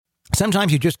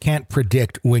Sometimes you just can't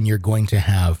predict when you're going to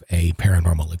have a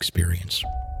paranormal experience.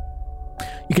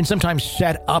 You can sometimes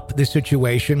set up the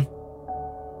situation,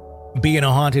 be in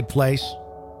a haunted place,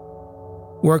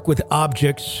 work with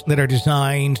objects that are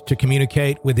designed to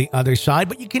communicate with the other side,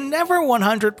 but you can never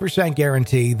 100%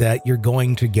 guarantee that you're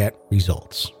going to get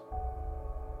results.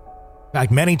 In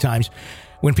fact, many times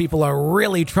when people are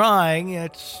really trying,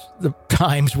 it's the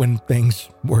times when things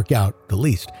work out the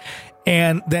least.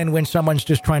 And then when someone's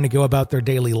just trying to go about their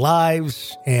daily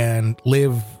lives and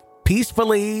live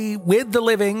peacefully with the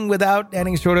living without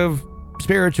any sort of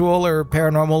spiritual or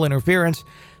paranormal interference,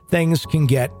 things can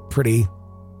get pretty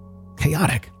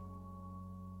chaotic.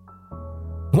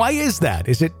 Why is that?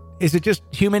 Is it just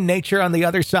human nature on the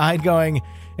other side going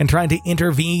and trying to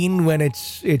intervene when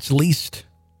it's least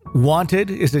wanted?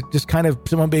 Is it just kind of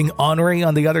someone being ornery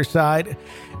on the other side?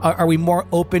 Are we more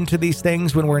open to these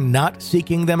things when we're not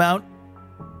seeking them out?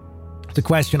 It's a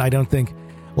question I don't think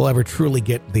we'll ever truly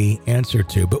get the answer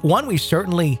to, but one we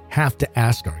certainly have to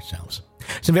ask ourselves.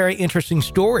 Some very interesting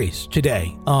stories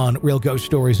today on Real Ghost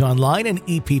Stories Online and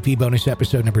EPP bonus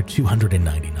episode number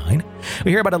 299.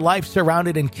 We hear about a life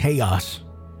surrounded in chaos.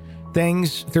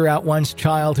 Things throughout one's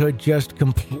childhood just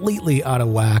completely out of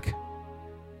whack.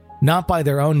 Not by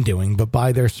their own doing, but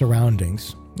by their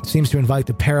surroundings. It seems to invite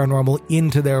the paranormal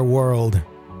into their world.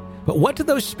 But what do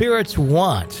those spirits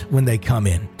want when they come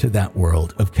into that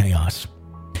world of chaos?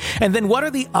 And then what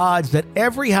are the odds that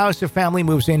every house a family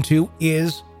moves into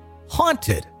is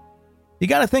haunted? You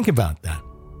got to think about that.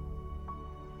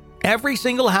 Every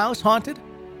single house haunted?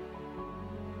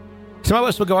 Some of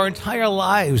us will go our entire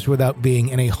lives without being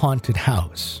in a haunted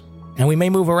house. And we may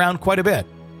move around quite a bit.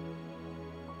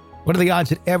 What are the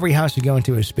odds that every house you go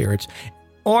into is spirits?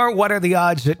 Or what are the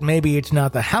odds that maybe it's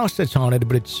not the house that's haunted,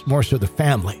 but it's more so the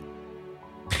family?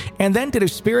 And then did a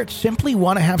spirit simply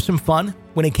want to have some fun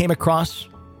when he came across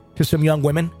to some young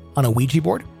women on a Ouija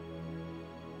board?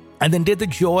 And then did the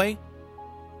joy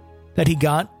that he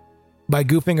got by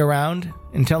goofing around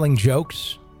and telling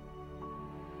jokes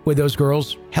with those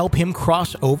girls help him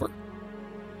cross over?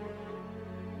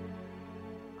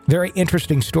 Very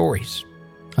interesting stories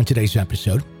on today's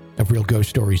episode of Real Ghost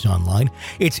Stories Online.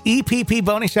 It's EPP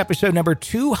bonus episode number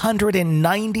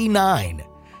 299.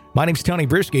 My name's Tony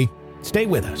Bruschi. Stay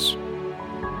with us.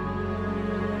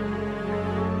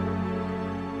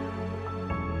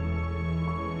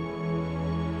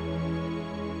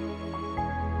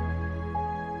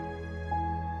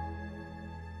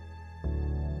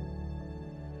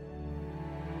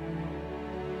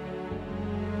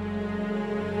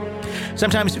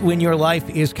 Sometimes when your life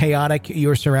is chaotic,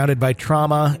 you're surrounded by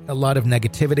trauma, a lot of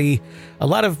negativity, a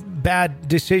lot of bad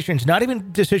decisions, not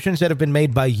even decisions that have been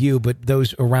made by you, but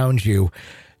those around you.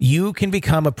 You can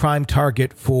become a prime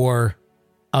target for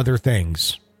other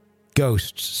things,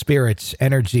 ghosts, spirits,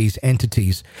 energies,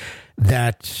 entities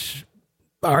that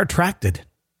are attracted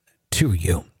to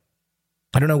you.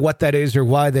 I don't know what that is or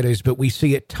why that is, but we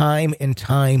see it time and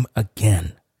time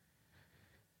again.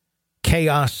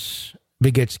 Chaos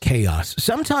begets chaos.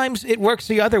 Sometimes it works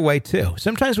the other way too.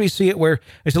 Sometimes we see it where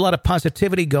there's a lot of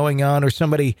positivity going on, or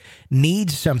somebody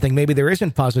needs something. Maybe there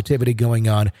isn't positivity going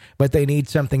on, but they need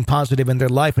something positive in their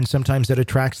life, and sometimes that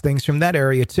attracts things from that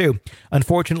area too.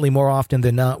 Unfortunately, more often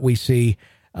than not, we see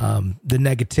the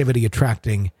negativity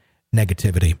attracting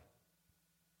negativity.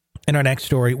 In our next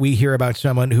story, we hear about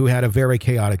someone who had a very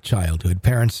chaotic childhood,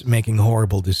 parents making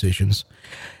horrible decisions,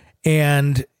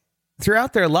 and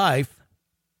throughout their life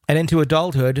and into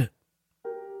adulthood,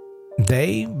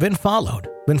 they've been followed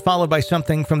by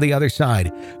something from the other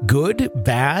side. Good,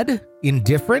 bad,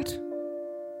 indifferent?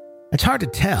 It's hard to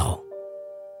tell,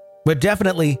 but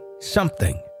definitely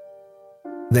something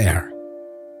there.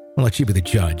 I'll let you be the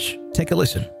judge. Take a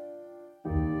listen.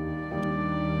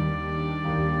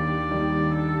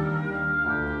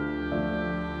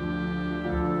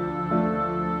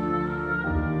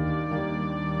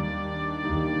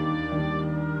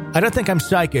 I don't think I'm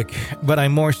psychic, but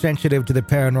I'm more sensitive to the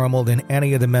paranormal than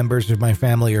any of the members of my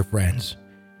family or friends.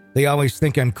 They always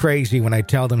think I'm crazy when I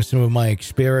tell them some of my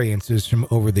experiences from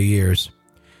over the years.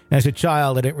 As a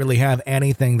child, I didn't really have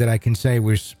anything that I can say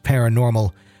was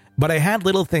paranormal, but I had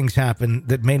little things happen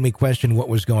that made me question what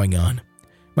was going on.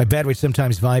 My bed would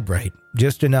sometimes vibrate,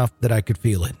 just enough that I could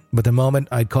feel it, but the moment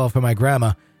I'd call for my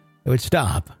grandma, it would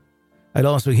stop. I'd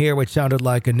also hear what sounded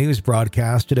like a news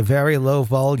broadcast at a very low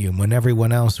volume when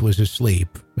everyone else was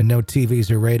asleep, and no TVs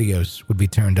or radios would be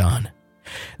turned on.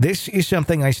 This is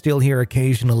something I still hear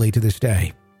occasionally to this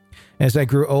day. As I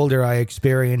grew older, I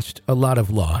experienced a lot of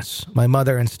loss. My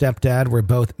mother and stepdad were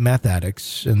both meth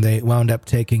addicts, and they wound up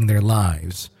taking their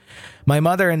lives. My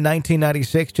mother in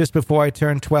 1996, just before I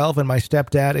turned 12, and my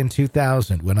stepdad in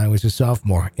 2000 when I was a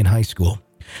sophomore in high school.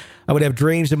 I would have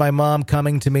dreams of my mom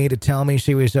coming to me to tell me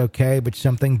she was okay, but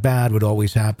something bad would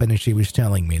always happen and she was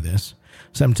telling me this.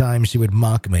 Sometimes she would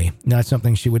mock me, not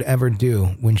something she would ever do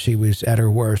when she was at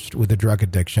her worst with a drug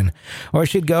addiction. Or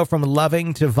she'd go from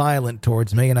loving to violent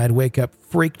towards me, and I'd wake up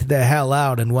freaked the hell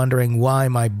out and wondering why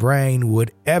my brain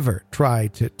would ever try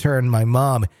to turn my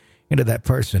mom into that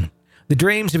person. The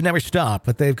dreams have never stopped,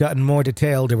 but they've gotten more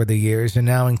detailed over the years and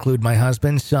now include my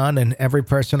husband, son, and every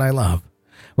person I love.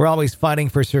 We're always fighting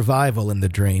for survival in the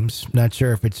dreams. Not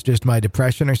sure if it's just my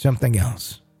depression or something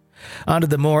else. On to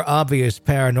the more obvious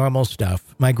paranormal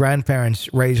stuff. My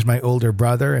grandparents raised my older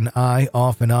brother and I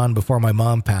off and on before my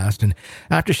mom passed, and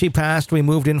after she passed, we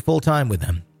moved in full-time with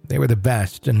them. They were the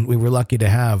best, and we were lucky to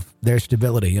have their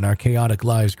stability in our chaotic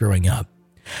lives growing up.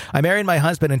 I married my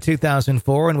husband in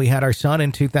 2004, and we had our son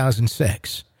in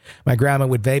 2006. My grandma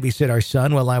would babysit our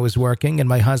son while I was working, and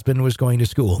my husband was going to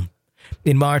school.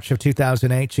 In March of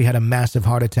 2008, she had a massive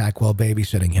heart attack while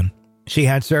babysitting him. She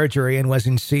had surgery and was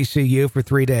in CCU for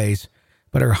 3 days,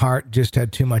 but her heart just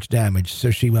had too much damage, so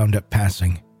she wound up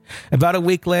passing. About a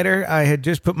week later, I had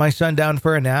just put my son down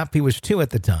for a nap. He was 2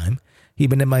 at the time. He'd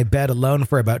been in my bed alone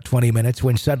for about 20 minutes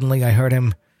when suddenly I heard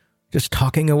him just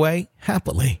talking away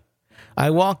happily. I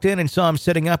walked in and saw him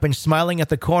sitting up and smiling at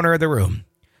the corner of the room.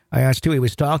 I asked who he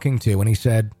was talking to, and he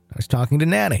said, "I was talking to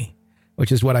Nanny,"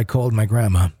 which is what I called my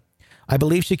grandma. I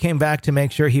believe she came back to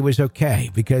make sure he was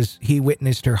okay because he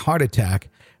witnessed her heart attack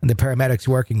and the paramedics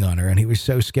working on her, and he was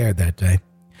so scared that day.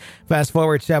 Fast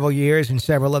forward several years and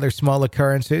several other small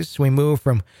occurrences. We moved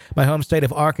from my home state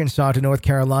of Arkansas to North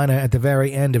Carolina at the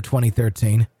very end of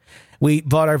 2013. We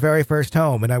bought our very first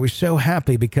home, and I was so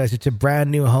happy because it's a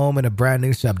brand new home in a brand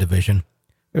new subdivision.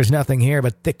 There was nothing here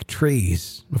but thick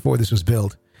trees before this was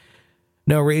built.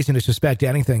 No reason to suspect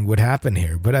anything would happen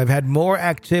here, but I've had more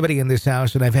activity in this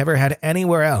house than I've ever had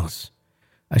anywhere else.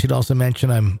 I should also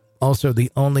mention I'm also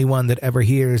the only one that ever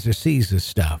hears or sees this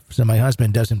stuff, so my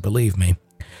husband doesn't believe me.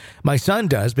 My son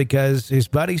does because his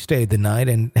buddy stayed the night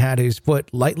and had his foot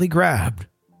lightly grabbed,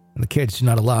 and the kid's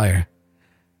not a liar.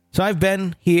 So I've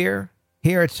been here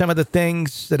at some of the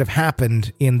things that have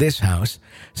happened in this house.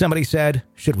 Somebody said,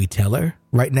 "Should we tell her?"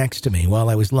 right next to me while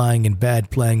I was lying in bed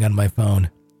playing on my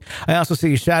phone. I also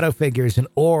see shadow figures and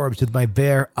orbs with my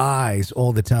bare eyes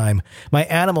all the time. My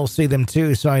animals see them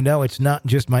too, so I know it's not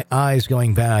just my eyes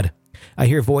going bad. I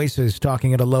hear voices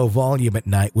talking at a low volume at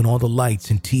night when all the lights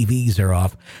and TVs are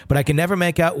off, but I can never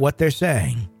make out what they're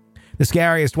saying. The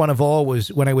scariest one of all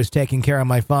was when I was taking care of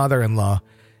my father-in-law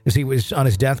as he was on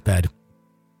his deathbed.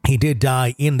 He did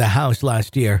die in the house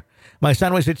last year. My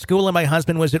son was at school and my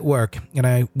husband was at work, and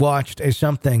I watched as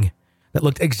something that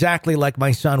looked exactly like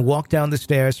my son walked down the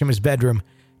stairs from his bedroom,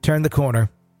 turned the corner.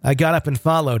 I got up and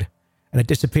followed, and it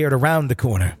disappeared around the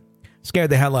corner. Scared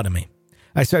the hell out of me.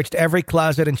 I searched every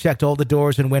closet and checked all the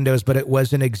doors and windows, but it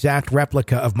was an exact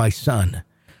replica of my son.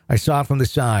 I saw it from the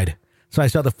side, so I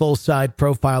saw the full side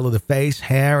profile of the face,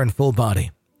 hair, and full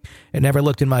body. It never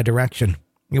looked in my direction.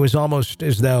 It was almost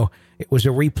as though it was a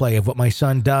replay of what my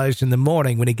son does in the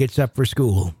morning when he gets up for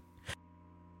school.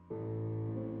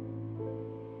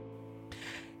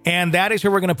 And that is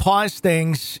where we're going to pause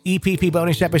things. EPP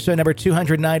bonus episode number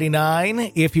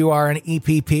 299. If you are an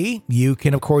EPP, you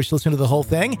can, of course, listen to the whole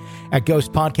thing at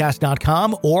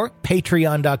ghostpodcast.com or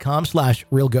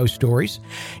patreon.com/realghoststories.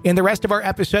 In the rest of our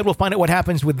episode, we'll find out what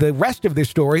happens with the rest of this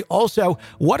story. Also,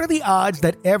 what are the odds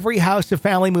that every house a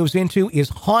family moves into is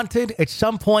haunted at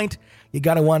some point? You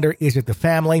got to wonder, is it the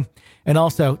family? And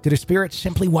also, did a spirit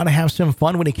simply want to have some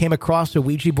fun when he came across a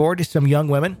Ouija board to some young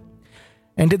women?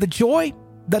 And did the joy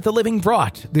that the living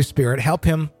brought this spirit help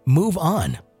him move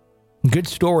on? Good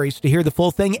stories to hear the full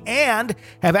thing and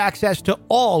have access to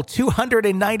all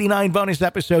 299 bonus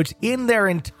episodes in their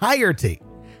entirety.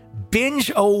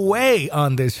 Binge away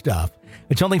on this stuff.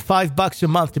 It's only $5 a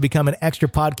month to become an extra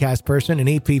podcast person, an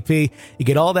EPP. You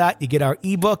get all that. You get our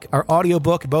ebook, our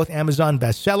audiobook, both Amazon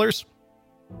bestsellers.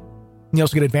 You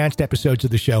also get advanced episodes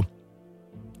of the show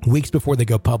weeks before they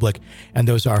go public, and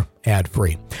those are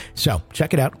ad-free. So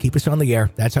check it out. Keep us on the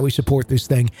air. That's how we support this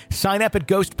thing. Sign up at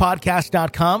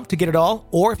ghostpodcast.com to get it all,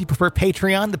 or if you prefer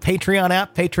Patreon, the Patreon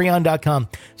app,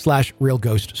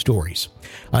 patreon.com/realghoststories.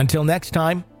 Until next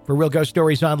time, for Real Ghost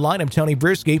Stories Online, I'm Tony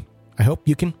Bruschi. I hope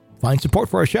you can find support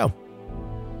for our show.